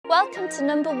Welcome to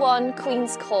No.1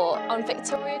 Queenscourt on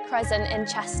Victoria Crescent in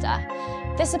Chester.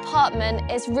 This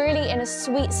apartment is really in a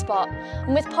sweet spot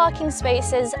and with parking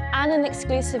spaces and an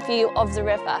exclusive view of the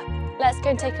river. Let's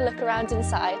go and take a look around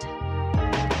inside.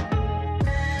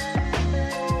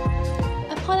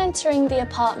 Upon entering the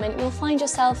apartment, you'll find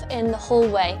yourself in the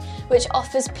hallway, which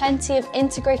offers plenty of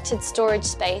integrated storage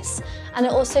space, and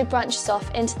it also branches off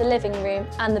into the living room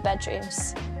and the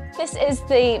bedrooms. This is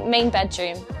the main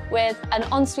bedroom with an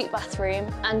ensuite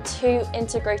bathroom and 2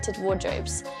 integrated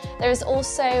wardrobes. There is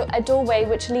also a doorway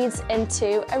which leads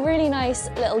into a really nice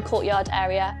little courtyard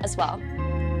area as well.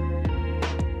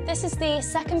 This is the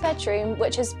second bedroom,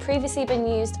 which has previously been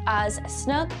used as a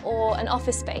snug or an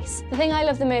office space. The thing I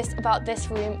love the most about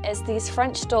this room is these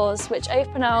French doors which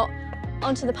open out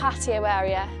onto the patio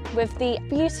area with the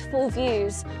beautiful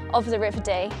views of the River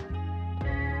Dee.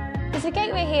 There's a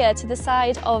gateway here to the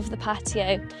side of the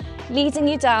patio, leading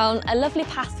you down a lovely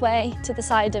pathway to the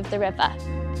side of the river.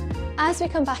 As we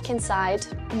come back inside,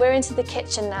 we're into the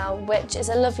kitchen now, which is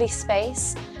a lovely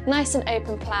space, nice and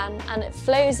open plan, and it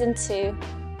flows into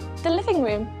the living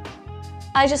room.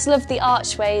 I just love the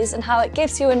archways and how it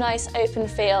gives you a nice open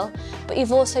feel, but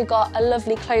you've also got a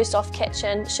lovely closed off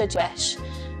kitchen should you wish.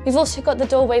 We've also got the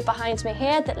doorway behind me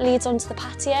here that leads onto the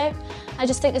patio. I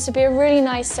just think this would be a really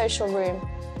nice social room.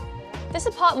 This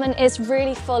apartment is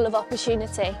really full of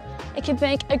opportunity. It could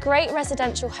make a great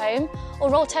residential home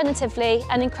or alternatively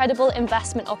an incredible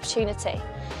investment opportunity.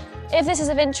 If this is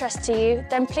of interest to you,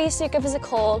 then please do give us a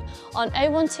call on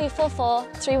 01244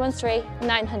 313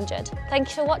 900. Thank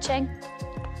you for watching.